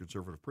fight for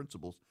conservative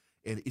principles.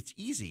 And it's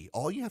easy.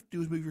 All you have to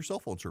do is move your cell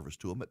phone service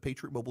to them at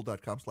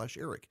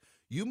patriotmobile.com/Erick.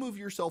 You move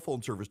your cell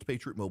phone service to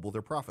Patriot Mobile,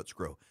 their profits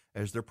grow.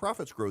 As their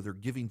profits grow, they're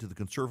giving to the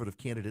conservative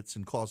candidates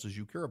and causes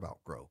you care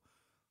about grow.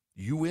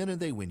 You win and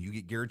they win. You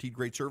get guaranteed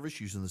great service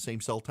using the same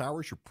cell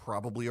towers you're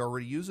probably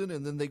already using,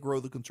 and then they grow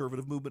the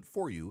conservative movement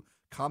for you,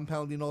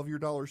 compounding all of your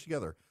dollars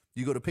together.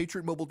 You go to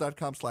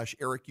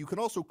patriotmobile.com/Erick. You can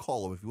also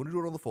call them if you want to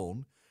do it on the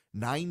phone,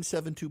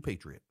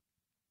 972-PATRIOT.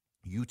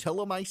 You tell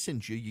them I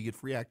sent you. You get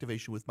free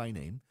activation with my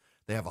name.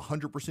 They have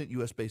 100%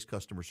 U.S.-based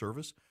customer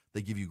service.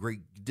 They give you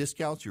great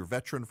discounts. You're a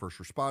veteran, first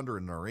responder,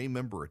 an RA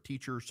member, a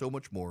teacher, so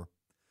much more.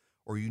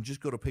 Or you can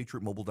just go to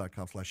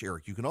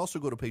patriotmobile.com/Erick. You can also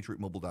go to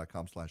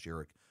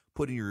patriotmobile.com/Erick,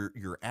 put in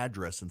your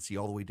address and see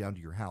all the way down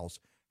to your house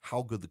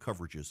how good the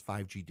coverage is,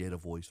 5G data,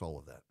 voice, all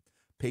of that.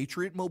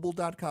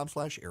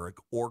 patriotmobile.com/Erick,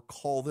 or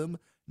call them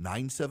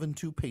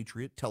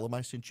 972-PATRIOT. Tell them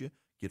I sent you.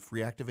 Get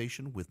free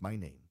activation with my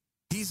name.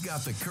 He's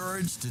got the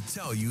courage to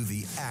tell you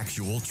the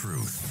actual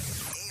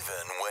truth,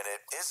 even when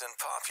it isn't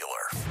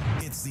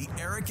popular. It's the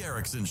Erick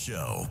Erickson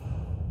Show.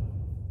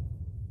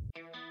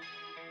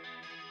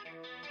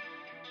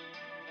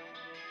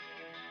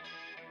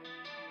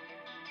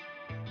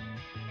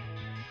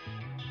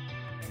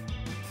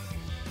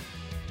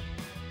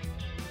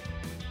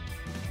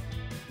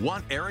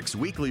 Want Erick's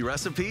weekly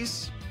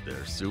recipes?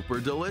 They're super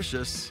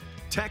delicious.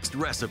 Text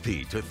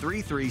recipe to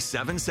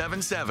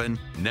 33777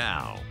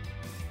 now.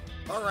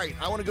 All right,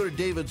 I want to go to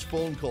David's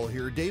phone call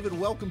here. David,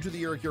 welcome to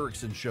the Erick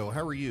Erickson Show.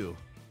 How are you?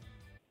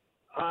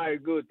 Hi,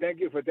 good. Thank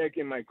you for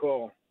taking my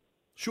call.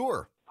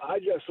 Sure. I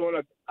just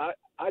want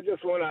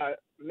to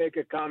make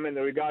a comment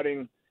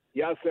regarding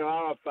Yasser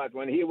Arafat.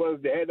 When he was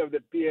the head of the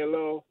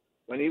PLO,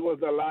 when he was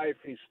alive,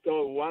 he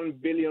stole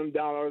 $1 billion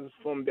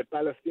from the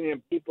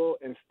Palestinian people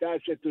and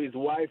stashed it to his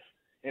wife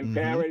in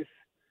Paris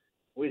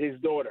with his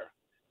daughter.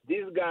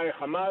 This guy,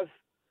 Hamas,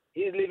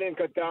 he's living in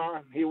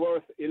Qatar. He's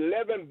worth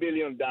 $11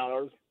 billion.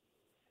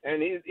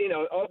 And he's,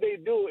 all they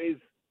do is,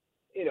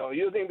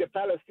 using the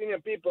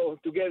Palestinian people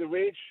to get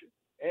rich,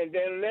 and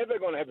they're never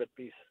going to have a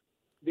peace.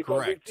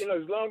 Because,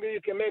 as long as you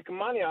can make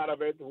money out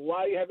of it,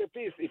 why have a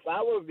peace? If I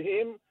was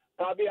him,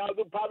 probably I'll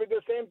do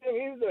the same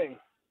thing he's doing.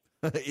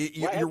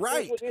 You're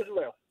right.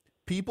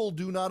 People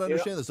do not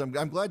understand this. I'm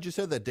glad you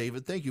said that,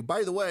 David. Thank you.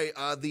 By the way,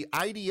 the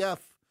IDF,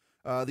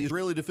 the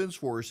Israeli Defense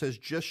Force, has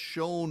just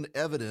shown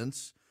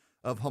evidence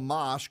of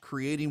Hamas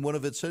creating one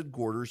of its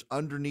headquarters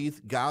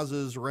underneath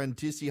Gaza's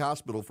Rantisi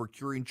Hospital for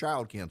curing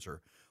child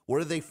cancer. What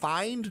did they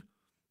find?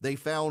 They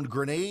found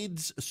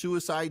grenades,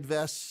 suicide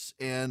vests,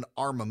 and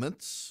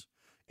armaments.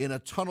 In a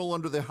tunnel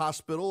under the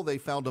hospital, they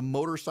found a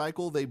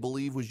motorcycle they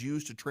believe was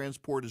used to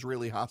transport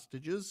Israeli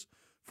hostages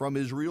from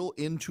Israel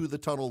into the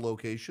tunnel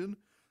location.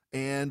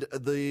 And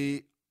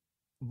the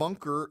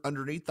bunker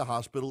underneath the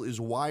hospital is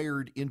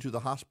wired into the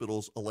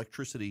hospital's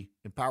electricity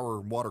and power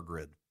and water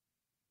grid.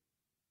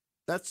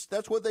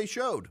 That's what they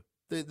showed.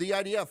 The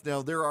IDF.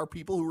 Now, there are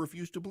people who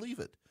refuse to believe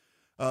it.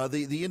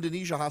 The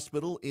Indonesia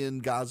hospital in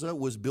Gaza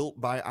was built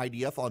by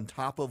IDF on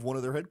top of one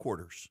of their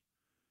headquarters,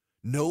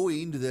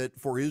 knowing that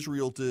for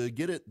Israel to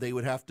get it, they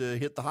would have to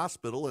hit the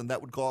hospital, and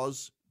that would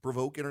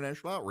provoke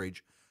international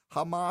outrage.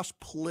 Hamas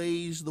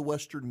plays the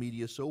Western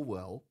media so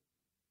well.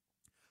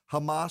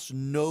 Hamas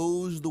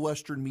knows the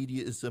Western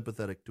media is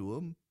sympathetic to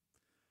him.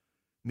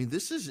 I mean,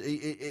 this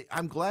is,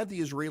 I'm glad the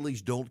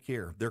Israelis don't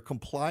care. They're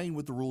complying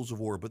with the rules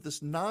of war, but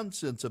this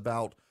nonsense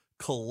about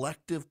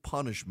collective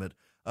punishment,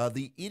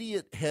 the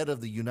idiot head of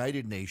the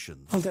United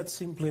Nations. Well, that's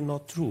simply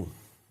not true.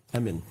 I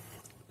mean,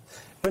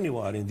 when you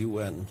are in the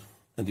UN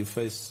and you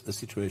face a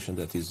situation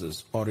that is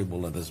as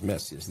horrible and as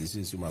messy as this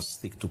is, you must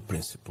stick to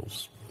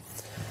principles.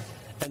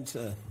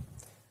 And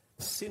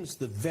since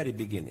the very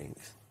beginning,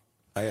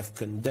 I have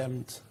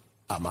condemned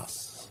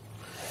Hamas.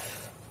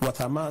 What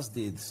Hamas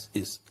did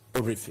is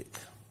horrific.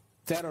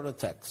 Terror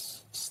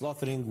attacks,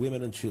 slaughtering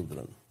women and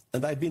children.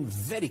 And I've been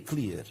very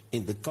clear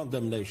in the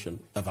condemnation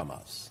of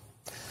Hamas.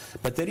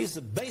 But there is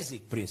a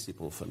basic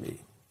principle for me,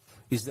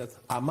 is that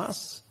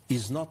Hamas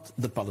is not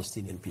the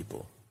Palestinian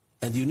people.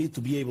 And you need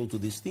to be able to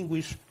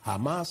distinguish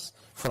Hamas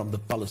from the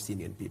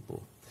Palestinian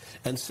people.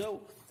 And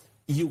so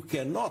you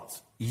cannot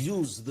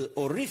use the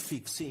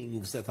horrific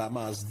things that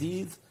Hamas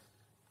did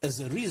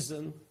as a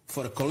reason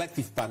for a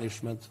collective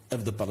punishment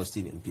of the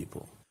Palestinian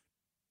people.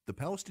 The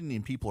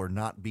Palestinian people are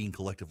not being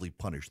collectively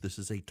punished. This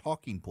is a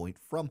talking point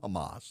from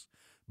Hamas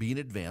being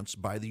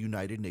advanced by the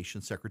United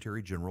Nations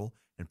Secretary General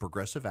and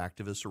progressive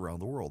activists around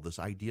the world, this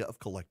idea of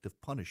collective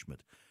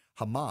punishment.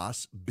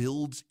 Hamas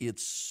builds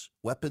its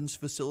weapons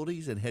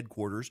facilities and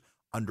headquarters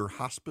under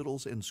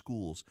hospitals and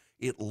schools.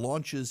 It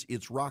launches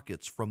its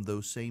rockets from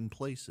those same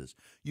places.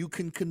 You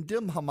can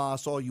condemn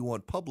Hamas all you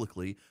want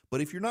publicly,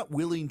 but if you're not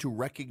willing to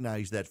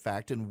recognize that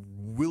fact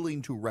and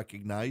willing to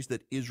recognize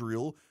that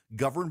Israel,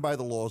 governed by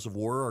the laws of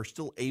war, are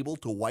still able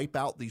to wipe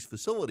out these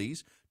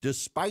facilities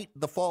despite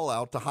the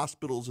fallout to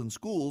hospitals and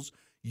schools,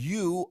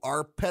 you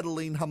are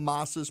peddling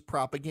Hamas's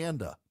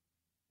propaganda.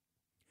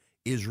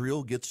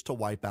 Israel gets to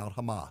wipe out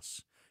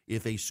Hamas.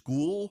 If a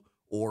school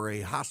or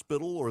a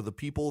hospital or the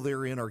people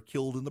therein are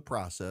killed in the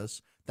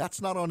process,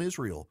 that's not on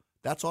Israel.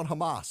 That's on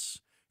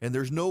Hamas. And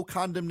there's no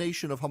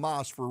condemnation of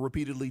Hamas for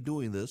repeatedly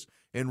doing this,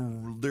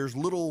 and there's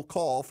little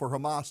call for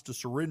Hamas to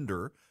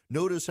surrender.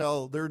 Notice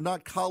how they're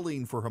not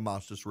calling for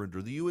Hamas to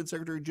surrender. The UN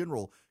Secretary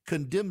General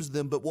condemns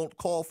them but won't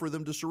call for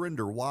them to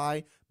surrender.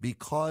 Why?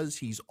 Because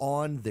he's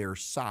on their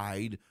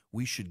side.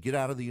 We should get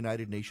out of the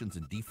United Nations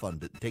and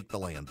defund it and take the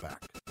land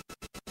back.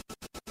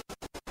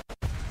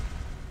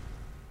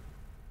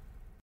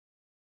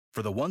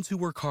 For the ones who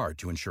work hard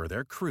to ensure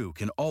their crew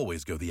can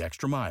always go the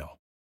extra mile,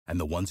 and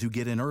the ones who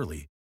get in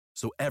early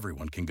so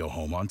everyone can go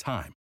home on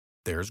time,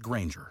 there's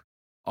Grainger,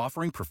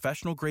 offering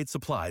professional-grade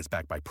supplies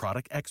backed by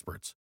product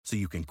experts so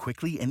you can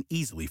quickly and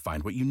easily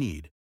find what you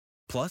need.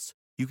 Plus,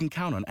 you can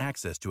count on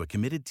access to a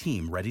committed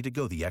team ready to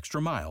go the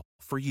extra mile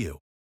for you.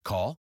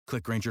 Call,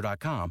 click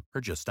Grainger.com,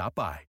 or just stop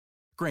by.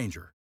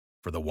 Grainger,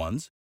 for the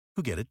ones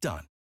who get it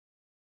done.